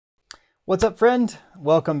What's up, friend?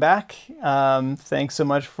 Welcome back. Thanks so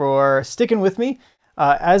much for sticking with me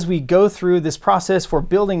as we go through this process for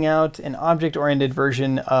building out an object-oriented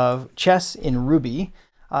version of chess in Ruby.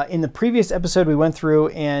 In the previous episode, we went through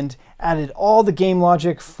and added all the game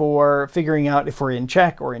logic for figuring out if we're in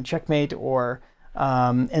check or in checkmate,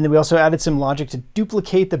 and then we also added some logic to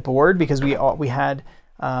duplicate the board because we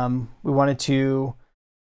wanted to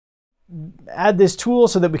add this tool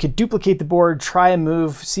so that we could duplicate the board, try a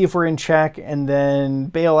move, see if we're in check, and then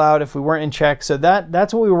bail out if we weren't in check. So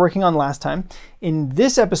that's what we were working on last time. In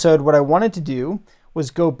this episode, what I wanted to do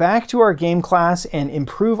was go back to our game class and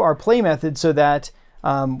improve our play method so that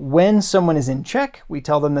when someone is in check, we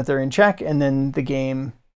tell them that they're in check, and then the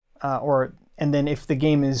game, and then if the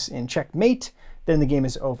game is in checkmate, then the game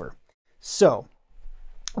is over. So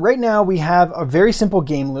right now we have a very simple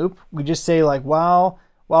game loop. We just say like while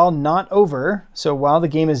not over, so while the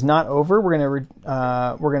game is not over, we're gonna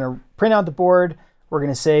print out the board. We're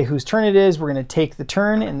gonna say whose turn it is. We're gonna take the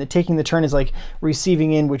turn, and taking the turn is like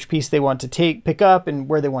receiving in which piece they want to pick up and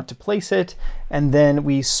where they want to place it. And then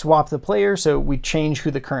we swap the player, so we change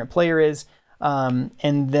who the current player is, and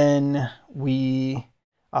then we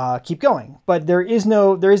keep going. But there is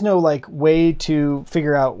no like way to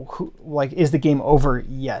figure out is the game over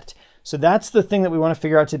yet. So that's the thing that we want to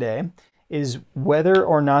figure out today, is whether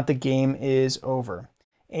or not the game is over.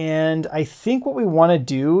 And I think what we want to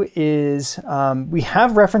do is we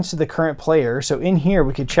have reference to the current player. So in here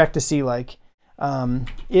we could check to see like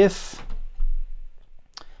if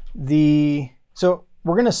so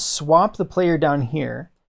we're going to swap the player down here,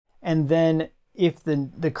 and then if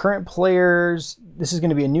the current players, this is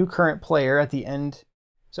going to be a new current player at the end.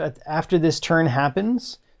 So after this turn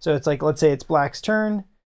happens, so it's like, let's say it's black's turn,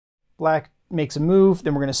 black makes a move,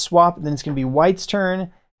 then we're going to swap, and then it's going to be white's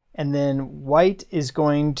turn, and then white is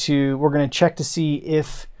we're going to check to see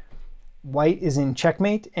if white is in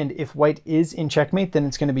checkmate, and if white is in checkmate, then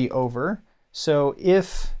it's going to be over. So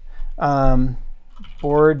if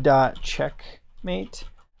board.checkmate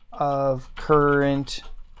of current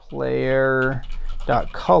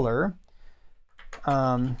player.color,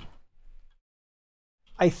 I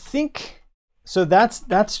think, so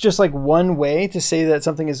that's just like one way to say that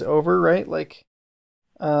something is over, right? Like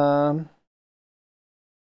that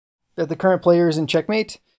the current player is in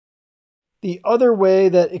checkmate. The other way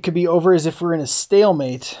that it could be over is if we're in a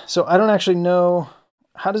stalemate. So I don't actually know,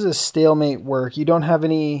 how does a stalemate work? You don't have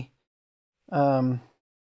any, let's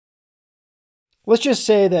just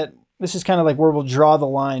say that this is kind of like where we'll draw the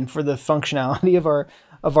line for the functionality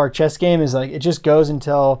of our chess game, is like it just goes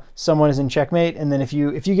until someone is in checkmate, and then if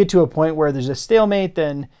you get to a point where there's a stalemate,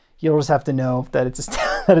 then you'll just have to know that it's a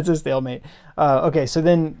stalemate. Okay, so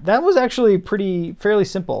then that was actually fairly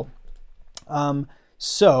simple.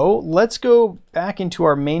 So let's go back into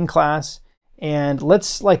our main class and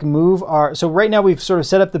let's like move so right now we've sort of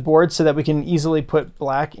set up the board so that we can easily put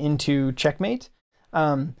black into checkmate.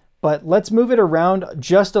 But let's move it around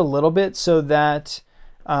just a little bit so that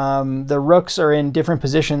the rooks are in different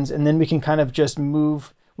positions, and then we can kind of just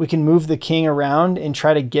move the king around and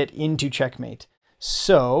try to get into checkmate.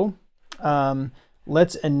 So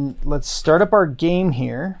let's start up our game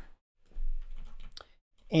here.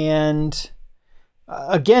 And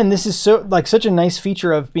again, this is such a nice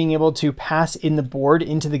feature of being able to pass in the board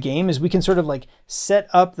into the game, is we can sort of like set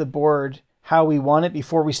up the board how we want it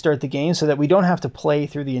before we start the game, so that we don't have to play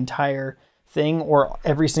through the entire thing or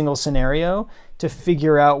every single scenario to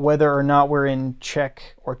figure out whether or not we're in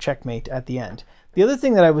check or checkmate at the end. The other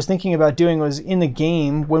thing that I was thinking about doing was in the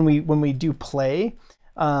game, when we do play,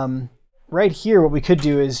 right here, what we could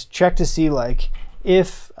do is check to see like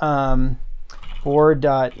if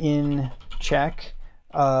board.inCheck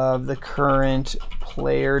of the current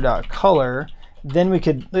player.color, then we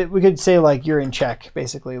could say like you're in check,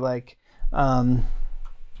 basically, like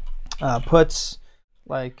puts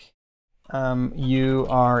like you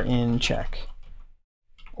are in check,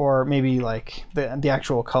 or maybe like the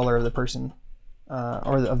actual color of the person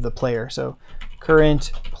or of the player. So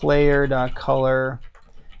current player.color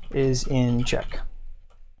is in check.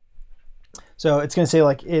 So it's going to say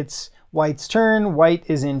like it's white's turn, white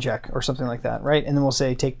is in check, or something like that, right? And then we'll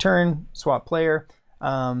say take turn, swap player.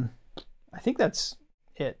 I think that's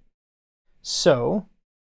it. So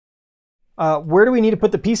where do we need to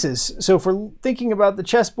put the pieces? So if we're thinking about the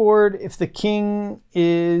chessboard, if the king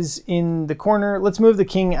is in the corner, let's move the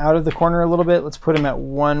king out of the corner a little bit. Let's put him at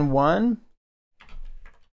 1-1.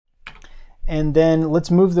 And then let's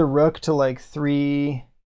move the rook to like 3-2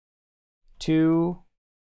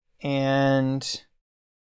 and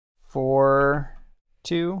 4-2.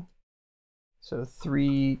 So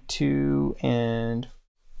 3, 2, and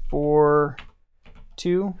 4,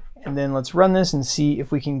 2, and then let's run this and see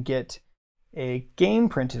if we can get a game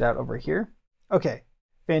printed out over here. Okay,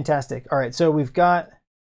 fantastic. All right, so we've got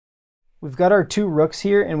our 2 rooks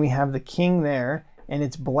here, and we have the king there, and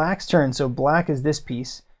it's black's turn, so black is this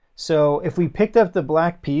piece. So if we picked up the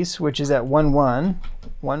black piece, which is at 1, 1,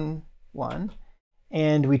 1, 1,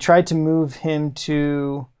 and we tried to move him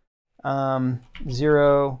to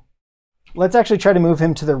 0, let's actually try to move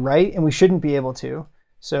him to the right, and we shouldn't be able to.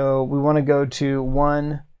 So we want to go to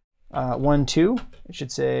 1, 1, 2. It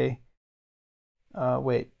should say,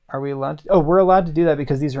 wait, are we allowed to? Oh, we're allowed to do that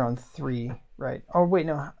because these are on 3, right? Oh, wait,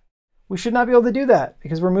 no. We should not be able to do that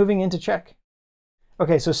because we're moving into check.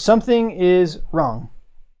 Okay, so something is wrong.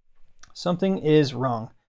 Something is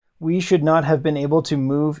wrong. We should not have been able to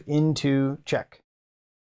move into check.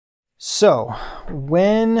 So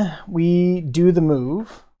when we do the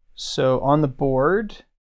move, so on the board,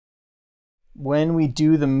 when we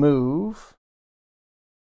do the move,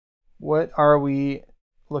 what are we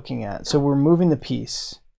looking at? So we're moving the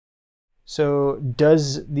piece. So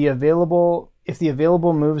does the available, if the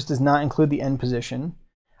available moves does not include the end position,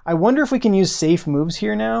 I wonder if we can use safe moves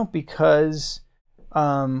here now because,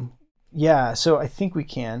 yeah, so I think we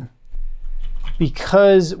can.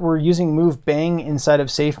 Because we're using move bang inside of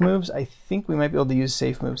safe moves, I think we might be able to use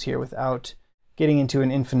safe moves here without getting into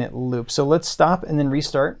an infinite loop. So let's stop and then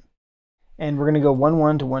restart. And we're going to go 1,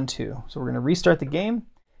 1 to 1, 2. So we're going to restart the game,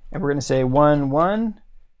 and we're going to say 1, 1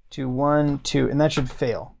 to 1, 2, and that should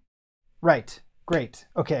fail. Right, great.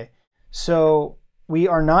 Okay, so we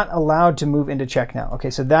are not allowed to move into check now. Okay,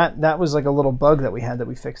 so that was like a little bug that we had that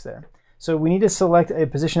we fixed there. So we need to select a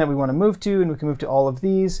position that we want to move to, and we can move to all of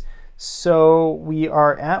these. So we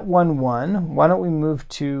are at 1, 1. Why don't we move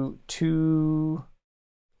to 2,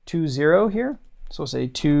 2, 0 here? So we'll say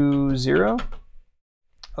 2, 0.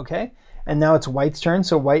 Okay, and now it's white's turn.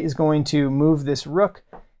 So white is going to move this rook.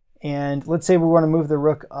 And let's say we want to move the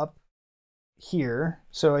rook up here.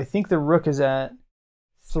 So I think the rook is at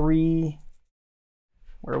 3,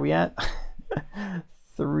 where are we at?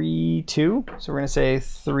 3, 2. So we're going to say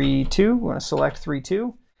 3, 2. We want to select 3,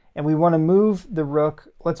 2. And we want to move the rook.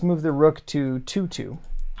 Let's move the rook to 2, 2.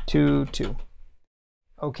 2, 2.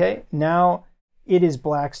 Okay, now it is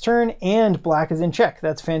black's turn and black is in check.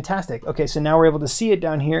 That's fantastic. Okay, so now we're able to see it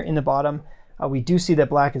down here in the bottom. We do see that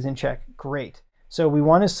black is in check. Great. So we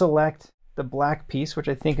want to select the black piece, which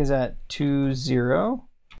I think is at 2, 0.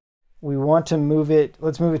 We want to move it.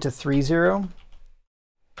 Let's move it to 3, 0.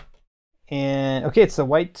 And okay, it's the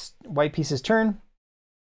white piece's turn.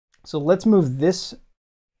 So let's move this.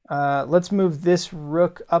 Let's move this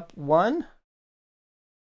rook up 1.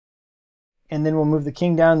 And then we'll move the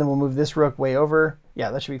king down, then we'll move this rook way over.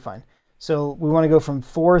 Yeah, that should be fine. So we want to go from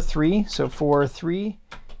 4, 3, so 4, 3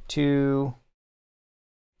 to,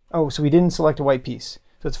 oh, so we didn't select a white piece.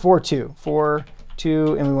 So it's 4, 2, 4,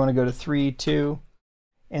 2, and we want to go to 3, 2.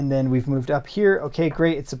 And then we've moved up here. Okay,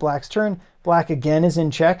 great, it's the black's turn. Black again is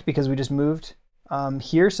in check because we just moved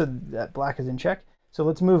here, so that black is in check. So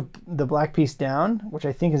let's move the black piece down, which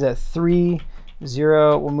I think is at 3,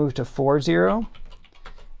 0. We'll move to 4, 0.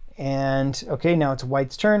 And okay, now it's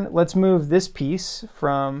white's turn. Let's move this piece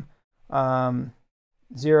from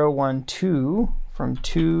 0, 1, 2, from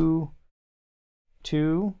 2,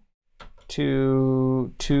 2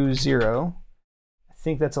 to 2, 0. I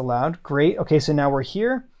think that's allowed. Great. Okay, so now we're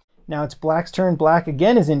here. Now it's black's turn. Black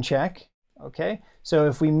again is in check. Okay, so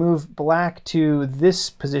if we move black to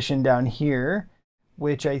this position down here,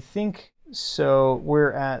 which I think, so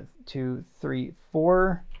we're at 2, 3,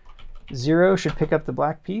 4, 0 should pick up the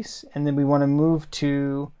black piece, and then we want to move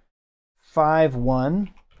to 5, 1.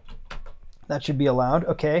 That should be allowed.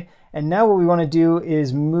 Okay, and now what we want to do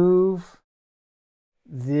is move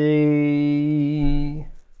the,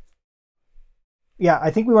 yeah,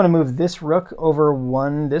 I think we want to move this rook over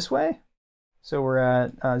 1 this way. So we're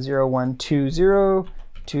at 0, 1, 2, 0,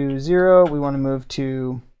 2, 0. We want to move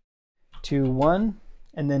to 2, 1,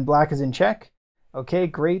 and then black is in check. Okay,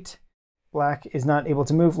 great. Black is not able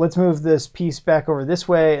to move. Let's move this piece back over this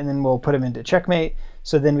way, and then we'll put him into checkmate.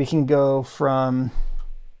 So then we can go from,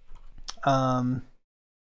 what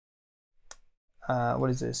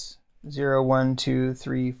is this? 0, 1, 2,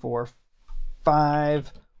 3, 4,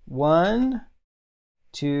 5, 1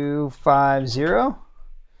 to 5, 0.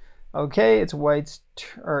 Okay, it's white's,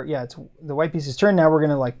 or yeah, it's the white piece's turn. Now we're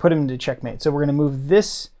gonna like put him into checkmate. So we're gonna move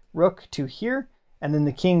this rook to here, and then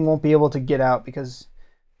the king won't be able to get out because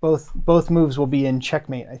both moves will be in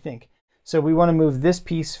checkmate, I think. So we want to move this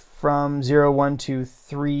piece from 0, 1 to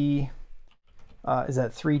 3, is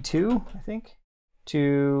that 3, 2, I think,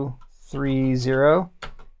 to 3, 0.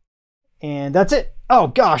 And that's it. Oh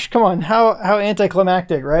gosh, come on, how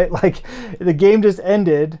anticlimactic, right? Like the game just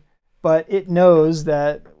ended, but it knows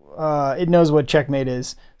that it knows what checkmate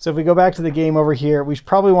is. So if we go back to the game over here, we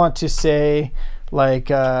probably want to say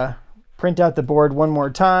like print out the board one more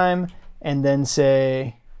time and then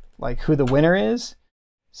say like who the winner is.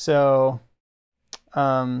 So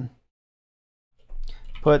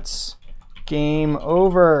puts game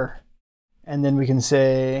over, and then we can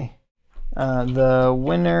say the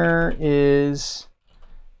winner is,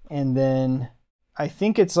 and then I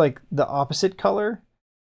think it's like the opposite color.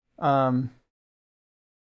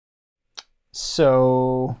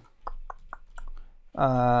 So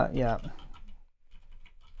yeah.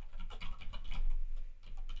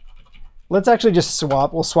 Let's actually just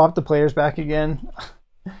swap. We'll swap the players back again.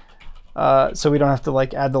 So we don't have to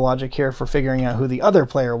like add the logic here for figuring out who the other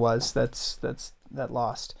player was that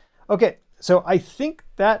lost. Okay, so I think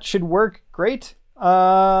that should work great.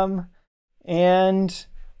 And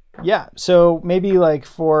yeah, so maybe like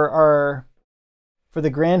for the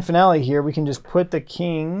grand finale here, we can just put the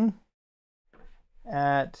king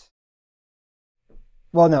at,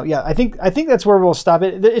 well, no, yeah, I think that's where we'll stop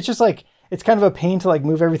it. It's just like, it's kind of a pain to like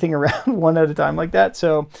move everything around one at a time like that.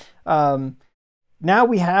 So now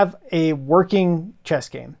we have a working chess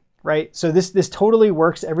game, right? So this totally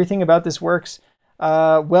works. Everything about this works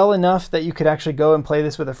well enough that you could actually go and play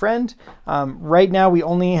this with a friend. Right now we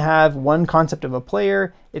only have one concept of a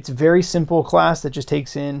player. It's a very simple class that just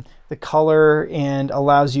takes in the color and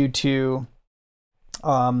allows you to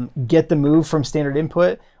get the move from standard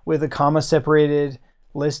input with a comma separated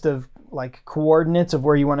list of like coordinates of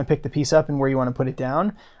where you want to pick the piece up and where you want to put it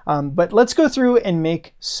down. But let's go through and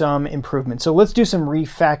make some improvements. So let's do some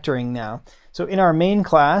refactoring now. So in our main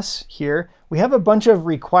class here, we have a bunch of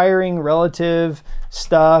requiring relative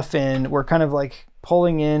stuff, and we're kind of like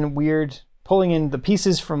pulling in the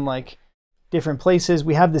pieces from like different places.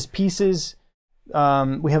 We have this pieces,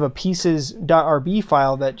 we have a pieces.rb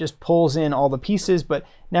file that just pulls in all the pieces, but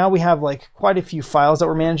now we have like quite a few files that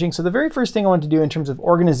we're managing. So the very first thing I want to do in terms of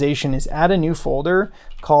organization is add a new folder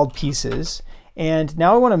called pieces. And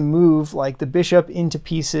now I want to move like the bishop into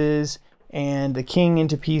pieces and the king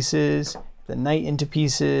into pieces, the knight into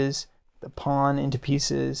pieces, the pawn into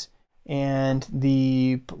pieces, and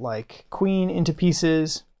the like queen into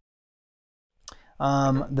pieces,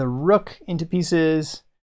 the rook into pieces,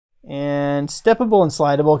 and steppable and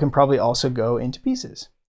slidable can probably also go into pieces.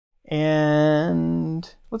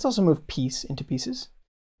 And let's also move piece into pieces.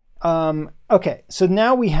 Okay, so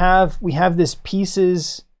now we have this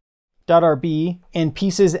pieces.rb and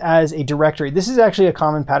pieces as a directory. This is actually a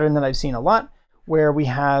common pattern that I've seen a lot, where we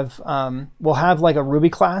have we'll have like a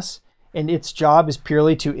Ruby class, and its job is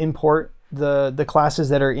purely to import the classes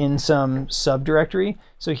that are in some subdirectory.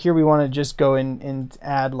 So here we want to just go in and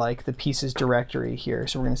add like the pieces directory here.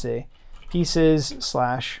 So we're going to say pieces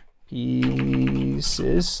slash.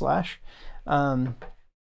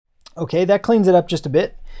 Okay, that cleans it up just a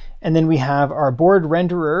bit. And then we have our board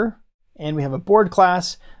renderer, and we have a board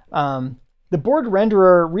class. The board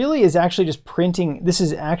renderer really is actually just printing. This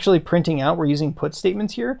is actually printing out. We're using put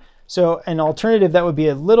statements here. So an alternative that would be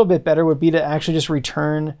a little bit better would be to actually just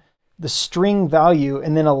return the string value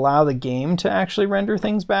and then allow the game to actually render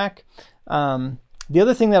things back. The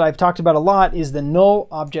other thing that I've talked about a lot is the null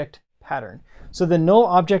object pattern. So the null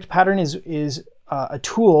object pattern is a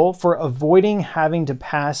tool for avoiding having to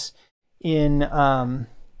pass in around,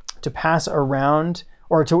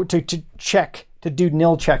 or to check, to do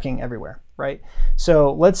nil checking everywhere, right?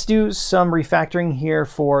 So let's do some refactoring here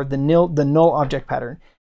for the null object pattern.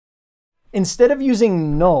 Instead of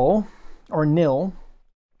using null or nil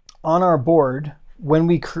on our board when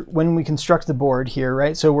we construct the board here,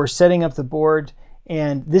 right? So we're setting up the board,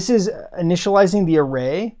 and this is initializing the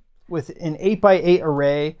array with an 8x8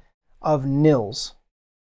 array of nils,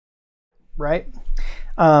 right?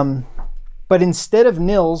 But instead of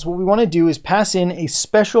nils, what we want to do is pass in a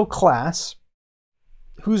special class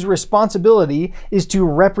whose responsibility is to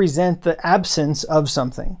represent the absence of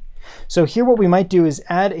something. So here what we might do is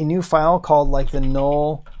add a new file called like the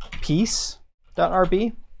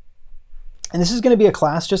NullPiece.rb. And this is going to be a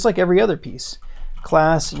class just like every other piece.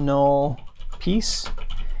 Class NullPiece,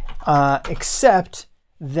 except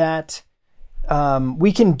that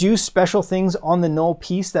we can do special things on the null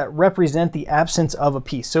piece that represent the absence of a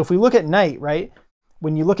piece. So if we look at knight, right?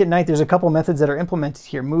 When you look at knight, there's a couple methods that are implemented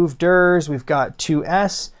here. Move ders, we've got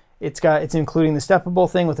 2s. It's including the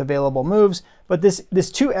steppable thing with available moves. But this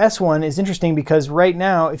 2s one is interesting because right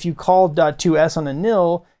now, if you call .2s on a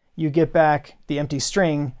nil, you get back the empty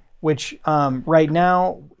string, which right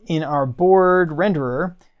now in our board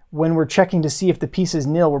renderer, when we're checking to see if the piece is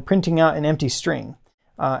nil, we're printing out an empty string,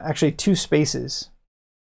 actually 2 spaces.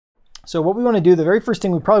 So what we want to do, the very first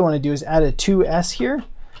thing we probably want to do is add a 2s here.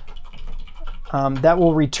 That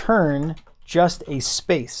will return just a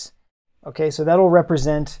space. Okay, so that'll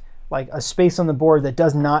represent like a space on the board that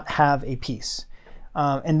does not have a piece.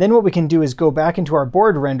 And then what we can do is go back into our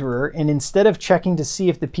board renderer, and instead of checking to see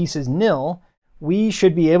if the piece is nil, we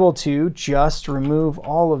should be able to just remove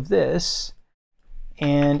all of this,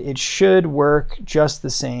 and it should work just the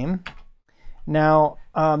same. Now,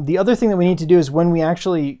 the other thing that we need to do is when we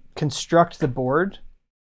actually construct the board,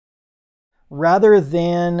 rather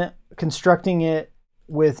than constructing it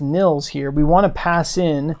with nils here, we want to pass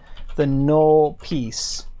in the null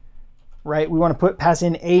piece, right? We want to pass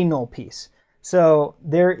in a null piece. So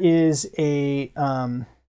there is a,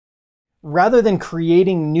 rather than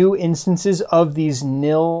creating new instances of these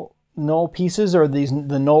null pieces or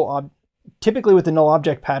typically with the null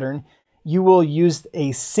object pattern, you will use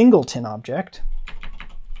a singleton object.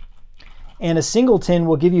 And a singleton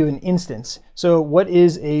will give you an instance. So what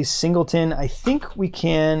is a singleton? I think we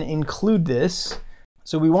can include this.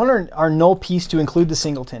 So we want our null piece to include the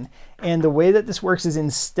singleton. And the way that this works is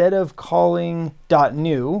instead of calling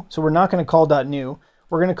 .new, so we're not going to call .new,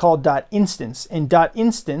 we're going to call .instance. And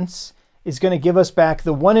 .instance is going to give us back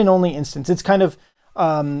the one and only instance. It's kind of,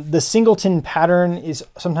 the singleton pattern is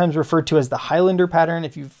sometimes referred to as the Highlander pattern.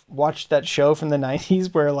 If you've watched that show from the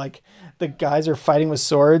 90s where like the guys are fighting with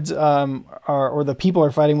swords, or the people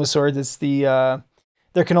are fighting with swords, it's the,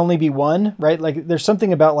 there can only be one, right? Like there's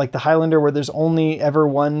something about like the Highlander where there's only ever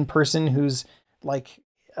one person who's like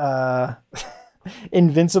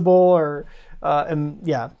invincible or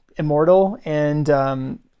immortal. And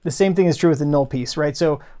the same thing is true with the null piece, right?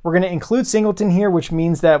 So we're going to include singleton here, which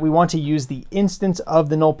means that we want to use the instance of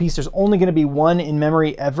the null piece. There's only going to be one in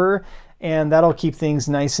memory ever, and that'll keep things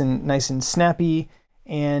nice and snappy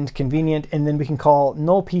and convenient. And then we can call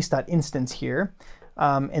nullPiece.instance here.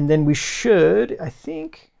 And then we should, I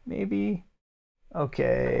think, maybe,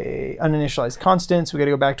 okay, uninitialized constants. We got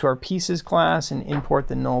to go back to our pieces class and import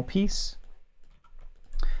the null piece.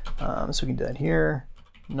 So we can do that here,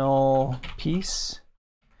 null piece.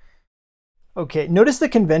 Okay, notice the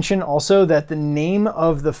convention also that the name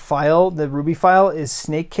of the file, the Ruby file, is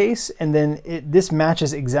snake case, and then this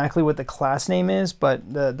matches exactly what the class name is,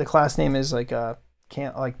 but the class name is like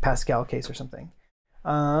like Pascal case or something.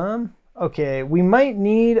 Okay, we might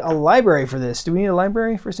need a library for this. Do we need a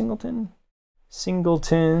library for singleton?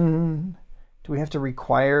 Singleton, do we have to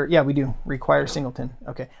require? Yeah, we do, require singleton.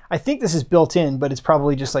 Okay, I think this is built in, but it's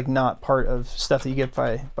probably just like not part of stuff that you get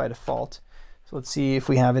by default. So let's see if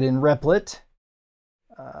we have it in Replit.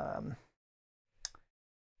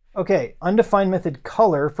 Okay, undefined method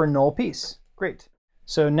color for null piece. Great.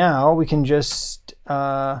 So now we can just,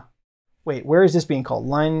 wait, where is this being called?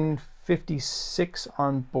 Line 56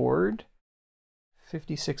 on board.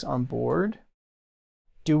 56 on board.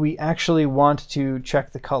 Do we actually want to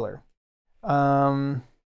check the color? Color,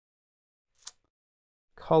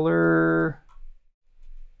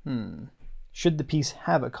 should the piece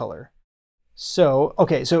have a color? So,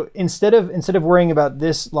 okay, so instead of worrying about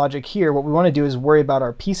this logic here, what we want to do is worry about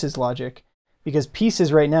our pieces logic, because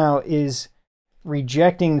pieces right now is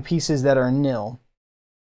rejecting the pieces that are nil.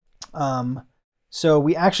 So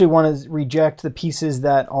we actually want to reject the pieces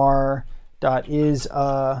that are .is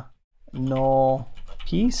a null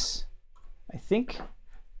piece, I think.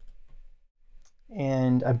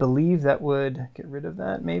 And I believe that would get rid of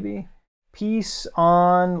that, maybe. Piece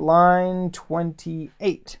on line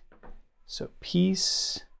 28. So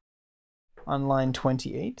piece on line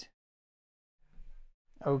 28.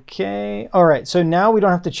 Okay, all right, so now we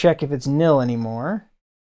don't have to check if it's nil anymore.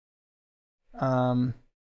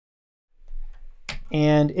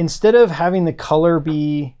 And instead of having the color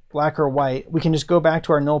be black or white, we can just go back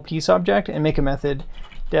to our null piece object and make a method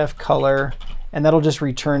def color, and that'll just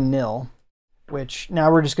return nil, which now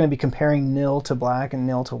we're just going to be comparing nil to black and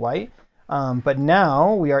nil to white. But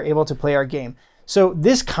now we are able to play our game. So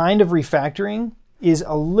this kind of refactoring is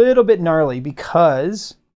a little bit gnarly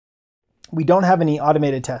because we don't have any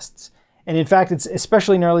automated tests. And in fact, it's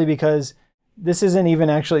especially gnarly because this isn't even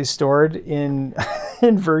actually stored in,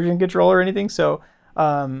 in version control or anything. So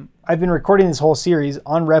I've been recording this whole series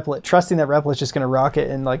on Replit, trusting that Replit's just going to rock it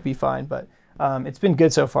and like be fine. But it's been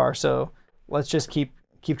good so far. So let's just keep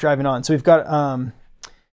driving on. So we've got,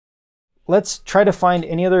 let's try to find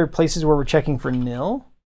any other places where we're checking for nil.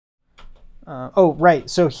 Oh, right.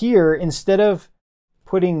 So here, instead of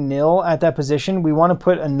putting nil at that position, we want to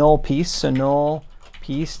put a null piece. So null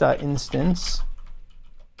piece.instance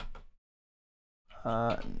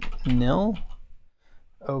nil.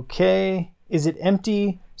 Okay. Is it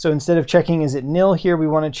empty? So instead of checking is it nil here, we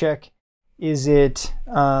want to check is it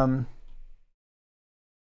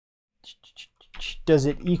does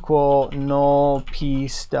it equal null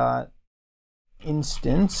piece dot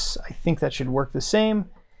instance? I think that should work the same.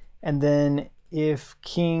 And then if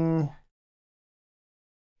king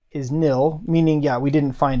is nil, meaning, yeah, we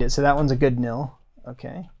didn't find it. So that one's a good nil.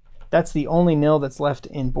 Okay. That's the only nil that's left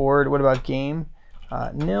in board. What about game?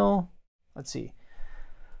 Nil. Let's see.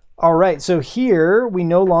 All right, so here we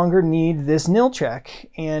no longer need this nil check.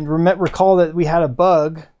 And recall that we had a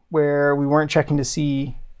bug where we weren't checking to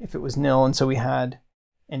see if it was nil, and so we had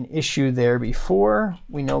an issue there before.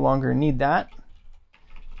 We no longer need that.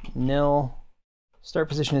 Nil. Start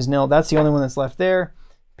position is nil. That's the only one that's left there.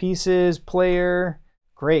 Pieces, player.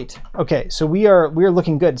 Great. Okay, so we are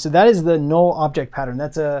looking good. So that is the null object pattern.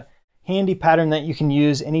 That's a handy pattern that you can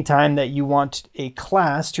use anytime that you want a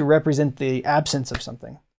class to represent the absence of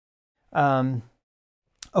something.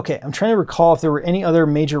 Okay, I'm trying to recall if there were any other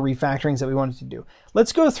major refactorings that we wanted to do.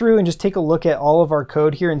 Let's go through and just take a look at all of our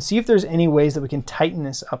code here and see if there's any ways that we can tighten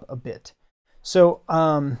this up a bit. So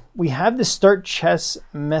we have the start chess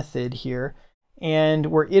method here,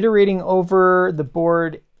 and we're iterating over the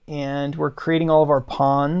board, and we're creating all of our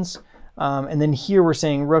pawns. And then here we're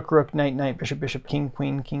saying rook, rook, knight, knight, bishop, bishop, king,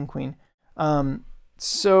 queen, king, queen.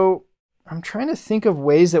 So I'm trying to think of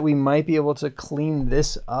ways that we might be able to clean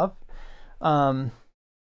this up.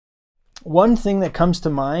 One thing that comes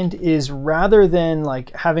to mind is rather than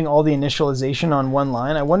like having all the initialization on one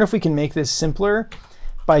line, I wonder if we can make this simpler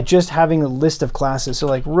by just having a list of classes. So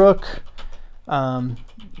like rook,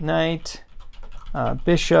 knight,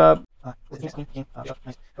 bishop,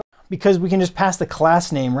 because we can just pass the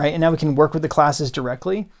class name, right? And now we can work with the classes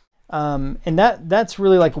directly. And that's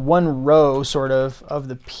really like one row sort of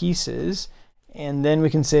the pieces. And then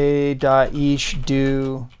we can say dot each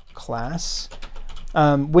do class.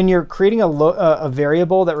 When you're creating a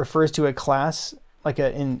variable that refers to a class, like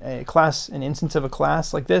an instance of a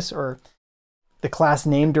class like this, or the class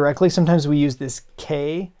name directly, sometimes we use this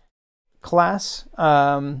K class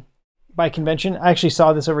by convention. I actually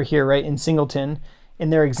saw this over here, right, in Singleton. In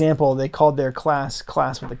their example, they called their class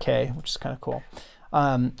with a K, which is kind of cool.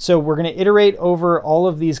 So we're going to iterate over all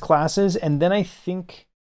of these classes, and then I think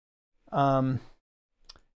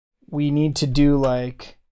we need to do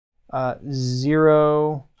like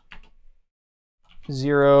 0,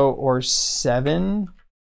 0, or 7,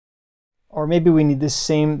 or maybe we need this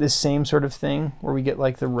same sort of thing where we get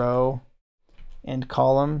like the row and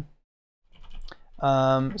column.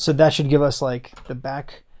 So that should give us like the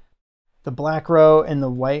black row and the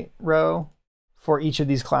white row for each of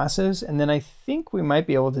these classes. And then I think we might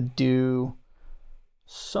be able to do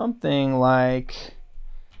something like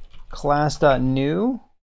class.new,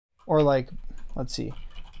 or like, let's see,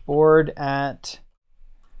 board at,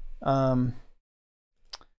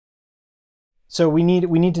 so we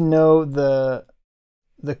need to know the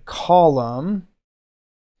column,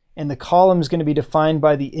 and the column is going to be defined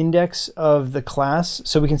by the index of the class.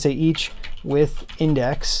 So we can say each with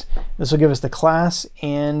index. This will give us the class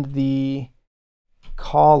and the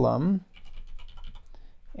column,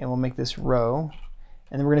 and we'll make this row.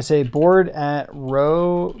 And then we're going to say board at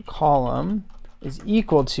row column is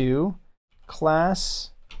equal to class,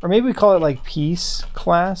 or maybe we call it like piece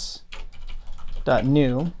class dot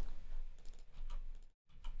new.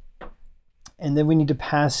 And then we need to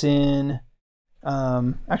pass in,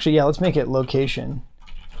 actually, yeah, let's make it location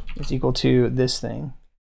is equal to this thing.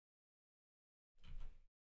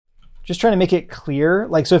 Just trying to make it clear.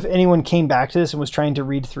 Like, so if anyone came back to this and was trying to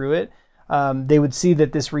read through it, they would see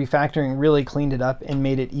that this refactoring really cleaned it up and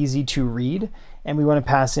made it easy to read. And we want to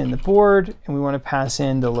pass in the board, and we want to pass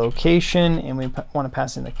in the location, and we want to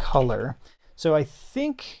pass in the color. So I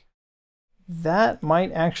think that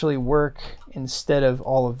might actually work instead of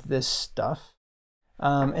all of this stuff.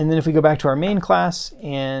 And then if we go back to our main class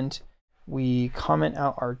and we comment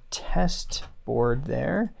out our test board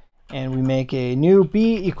there, and we make a new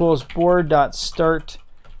b equals board.start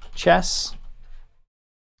chess,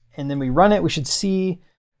 and then we run it, we should see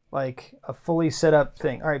like a fully set up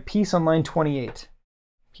thing. All right, piece on line 28.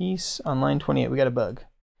 Piece on line 28, we got a bug.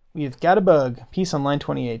 We've got a bug, piece on line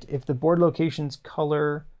 28. If the board location's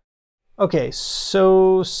color, okay,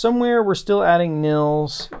 so somewhere we're still adding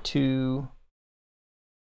nils to,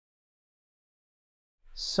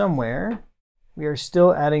 somewhere we are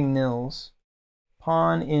still adding nils.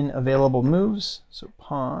 Pawn in available moves, so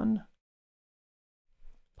pawn,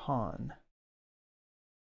 pawn.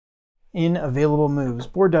 In available moves,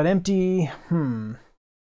 board.empty,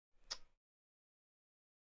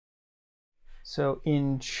 So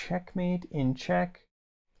in checkmate, in check,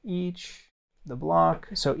 each, the block.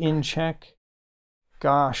 So in check.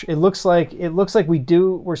 Gosh, it looks like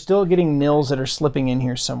we're still getting nils that are slipping in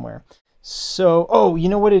here somewhere. So, oh, you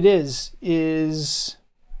know what it is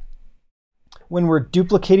when we're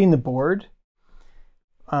duplicating the board,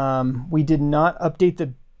 we did not update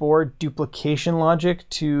the board duplication logic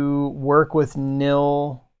to work with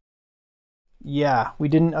nil. Yeah, we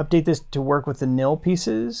didn't update this to work with the nil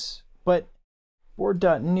pieces, but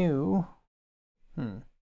board.new,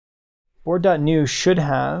 board.new should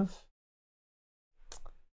have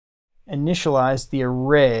initialized the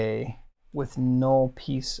array with null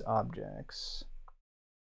piece objects.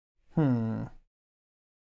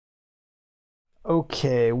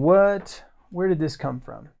 Okay, where did this come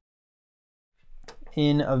from?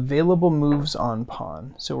 In available moves on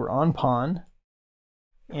pawn. So we're on pawn,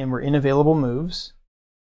 and we're in available moves,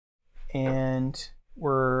 and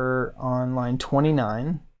we're on line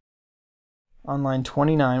 29. On line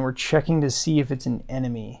 29, we're checking to see if it's an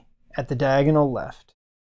enemy at the diagonal left.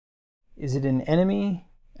 Is it an enemy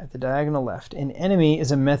at the diagonal left? An enemy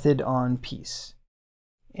is a method on piece.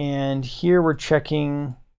 And here we're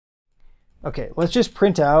checking. Okay, let's just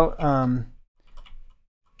print out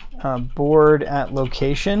board at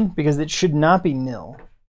location, because it should not be nil.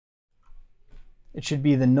 It should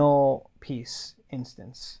be the null piece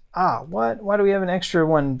instance. Ah, what? Why do we have an extra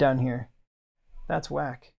one down here? That's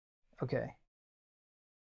whack. Okay.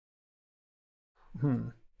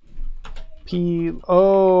 P,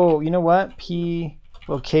 oh, you know what? P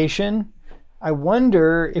location. I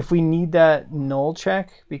wonder if we need that null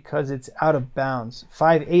check because it's out of bounds.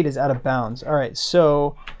 5.8 is out of bounds. All right,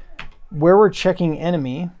 so where we're checking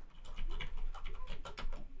enemy,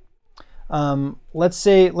 let's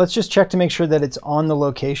just check to make sure that it's on the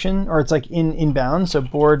location, or it's like in bounds. So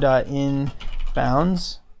board.in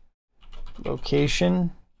bounds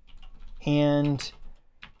location, and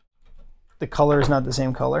the color is not the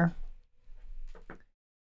same color.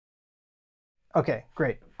 Okay,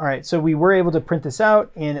 great. All right, so we were able to print this out,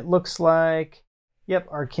 and it looks like, yep,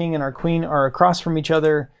 our king and our queen are across from each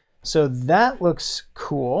other. So that looks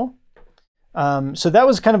cool. So that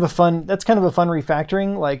was kind of a fun, that's kind of a fun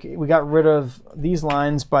refactoring. Like, we got rid of these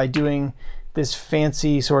lines by doing this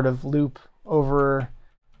fancy sort of loop over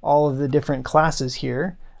all of the different classes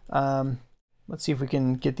here. Let's see if we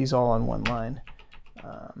can get these all on one line.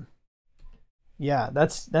 Yeah,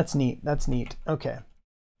 that's neat. That's neat. Okay,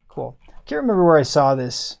 cool. I can't remember where I saw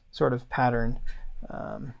this sort of pattern.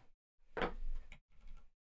 All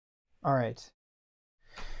right.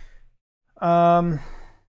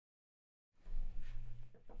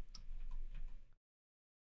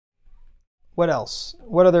 What else?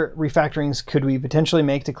 What other refactorings could we potentially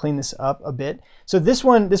make to clean this up a bit? So this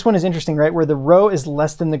one is interesting, right? Where the row is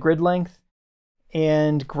less than the grid length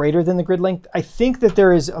and greater than the grid length. I think that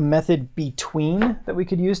there is a method between that we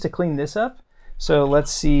could use to clean this up. So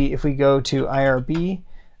let's see if we go to IRB.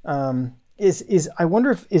 I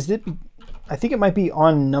wonder if, I think it might be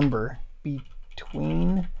on number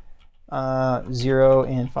between 0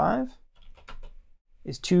 and 5.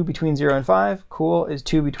 Is 2 between 0 and 5? Cool. Is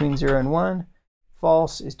 2 between 0 and 1?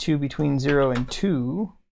 False. Is 2 between 0 and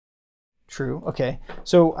 2? True. Okay.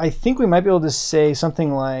 So I think we might be able to say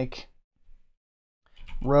something like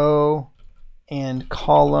row and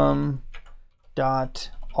column dot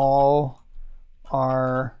all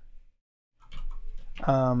are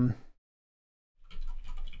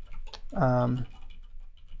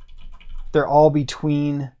they're all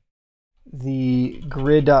between the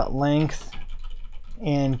grid.length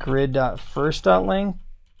and grid.first.length.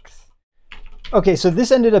 Okay, so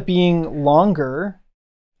this ended up being longer,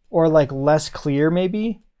 or like less clear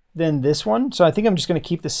maybe, than this one. So I think I'm just going to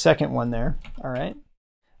keep the second one there. All right.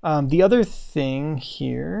 The other thing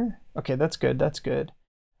here, okay, that's good, that's good.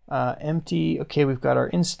 Empty, okay, we've got our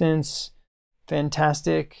instance.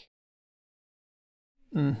 Fantastic.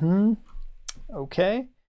 Okay.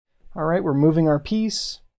 All right, we're moving our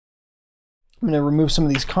piece. I'm going to remove some of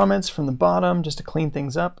these comments from the bottom just to clean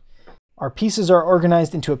things up. Our pieces are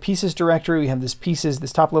organized into a pieces directory. We have this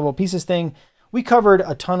top level pieces thing. We covered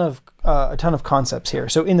a ton of concepts here.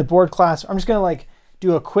 So in the board class, I'm just going to like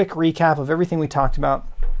do a quick recap of everything we talked about.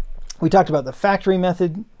 We talked about the factory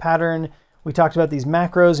method pattern. We talked about these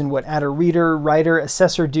macros and what add a reader, writer,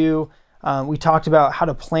 assessor do. We talked about how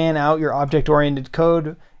to plan out your object-oriented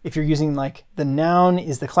code. If you're using like the noun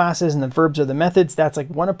is the classes and the verbs are the methods, that's like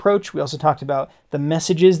one approach. We also talked about the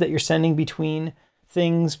messages that you're sending between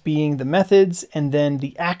things being the methods, and then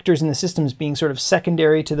the actors in the systems being sort of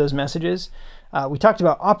secondary to those messages. We talked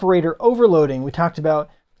about operator overloading. We talked about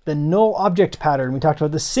the null object pattern. We talked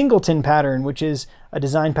about the Singleton pattern, which is a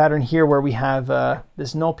design pattern here where we have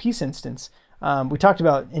this Null Piece instance. We talked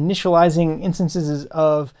about initializing instances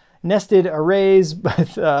of nested arrays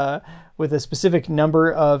with a specific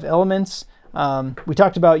number of elements. We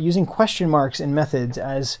talked about using question marks in methods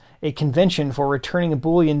as a convention for returning a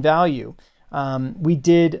Boolean value. We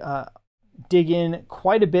did dig in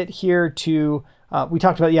quite a bit here to, we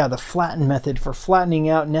talked about, yeah, the flatten method for flattening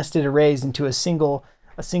out nested arrays into a single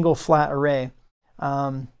flat array.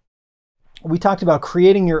 We talked about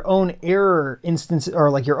creating your own error instance, or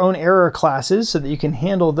like your own error classes, so that you can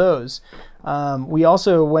handle those. We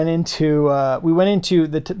also went into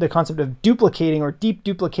the concept of duplicating or deep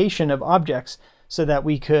duplication of objects, so that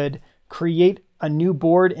we could create a new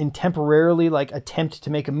board and temporarily like attempt to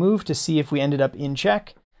make a move to see if we ended up in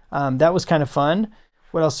check. That was kind of fun.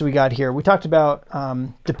 What else do we got here? We talked about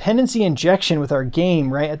dependency injection with our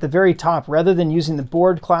game, right? At the very top, rather than using the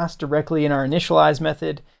board class directly in our initialize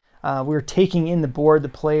method, we're taking in the board, the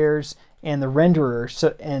players, and the renderer.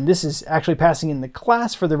 So, and this is actually passing in the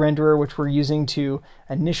class for the renderer, which we're using to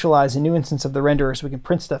initialize a new instance of the renderer so we can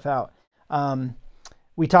print stuff out.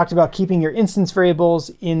 We talked about keeping your instance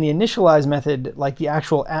variables in the initialize method, like the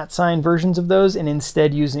actual @ versions of those, and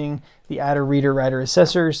instead using the attr, reader, writer,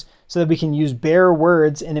 assessors, so that we can use bare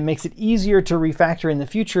words, and it makes it easier to refactor in the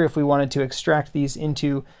future if we wanted to extract these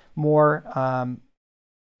into more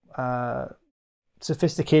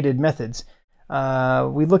sophisticated methods.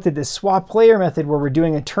 We looked at this swap player method where we're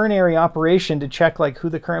doing a ternary operation to check like who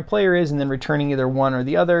the current player is and then returning either one or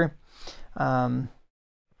the other.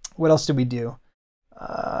 What else did we do?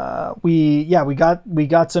 We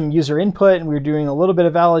got some user input, and we were doing a little bit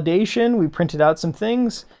of validation. We printed out some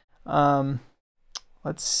things.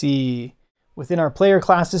 Let's see. Within our player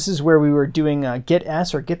class, this is where we were doing get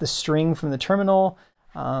s, or get the string from the terminal.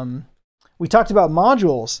 We talked about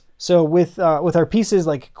modules. So with our pieces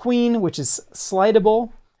like queen, which is slidable,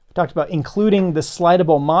 we talked about including the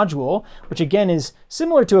slidable module, which again is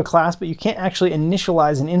similar to a class, but you can't actually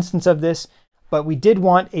initialize an instance of this. But we did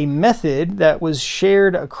want a method that was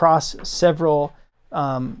shared across several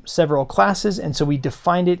classes, and so we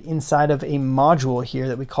defined it inside of a module here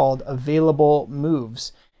that we called available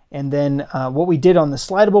moves. And then what we did on the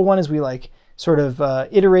slidable one is we like sort of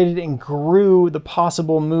iterated and grew the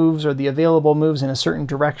possible moves or the available moves in a certain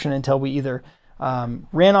direction until we either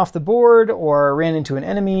ran off the board or ran into an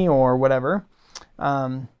enemy or whatever.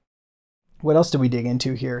 What else did we dig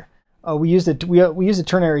into here? We used a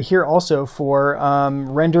ternary here also for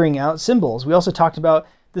rendering out symbols. We also talked about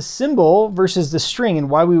the symbol versus the string and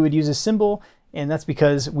why we would use a symbol, and that's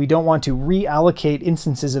because we don't want to reallocate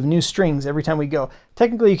instances of new strings every time we go.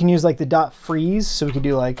 Technically, you can use like the dot freeze, so we could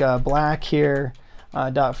do like black here,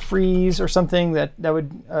 dot freeze or something that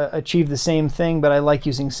would achieve the same thing, but I like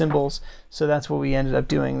using symbols, so that's what we ended up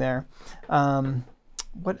doing there.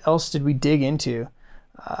 What else did we dig into?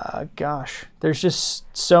 Gosh, there's just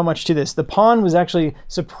so much to this. The pawn was actually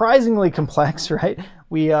surprisingly complex, right?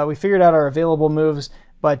 We figured out our available moves,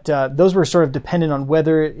 but those were sort of dependent on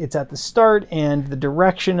whether it's at the start and the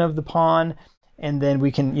direction of the pawn. And then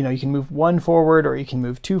we can, you can move one forward or you can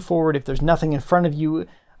move two forward if there's nothing in front of you.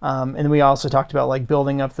 And we also talked about like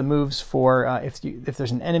building up the moves for if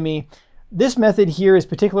there's an enemy. This method here is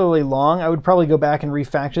particularly long. I would probably go back and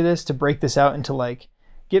refactor this to break this out into like,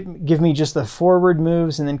 give me just the forward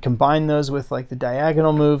moves and then combine those with like the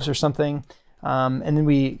diagonal moves or something. And then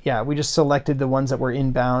we just selected the ones that were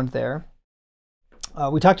inbound there.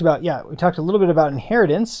 We talked a little bit about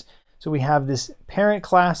inheritance. So we have this parent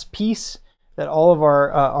class piece that all of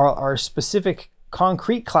our specific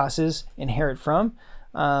concrete classes inherit from.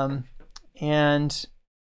 And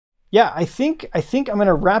yeah, I think I'm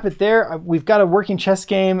gonna wrap it there. We've got a working chess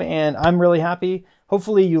game and I'm really happy.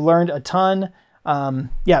 Hopefully you learned a ton.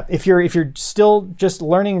 Yeah, if you're still just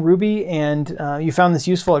learning Ruby and you found this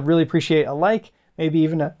useful, I'd really appreciate a like, maybe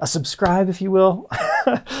even a subscribe, if you will.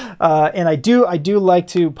 And I do like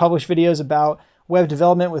to publish videos about web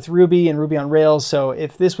development with Ruby and Ruby on Rails. So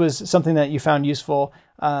if this was something that you found useful,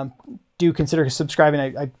 do consider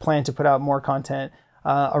subscribing. I plan to put out more content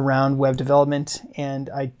around web development, and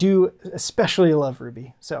I do especially love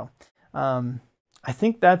Ruby. So I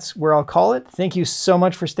think that's where I'll call it. Thank you so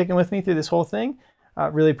much for sticking with me through this whole thing.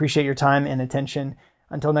 Really appreciate your time and attention.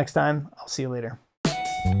 Until next time, I'll see you later.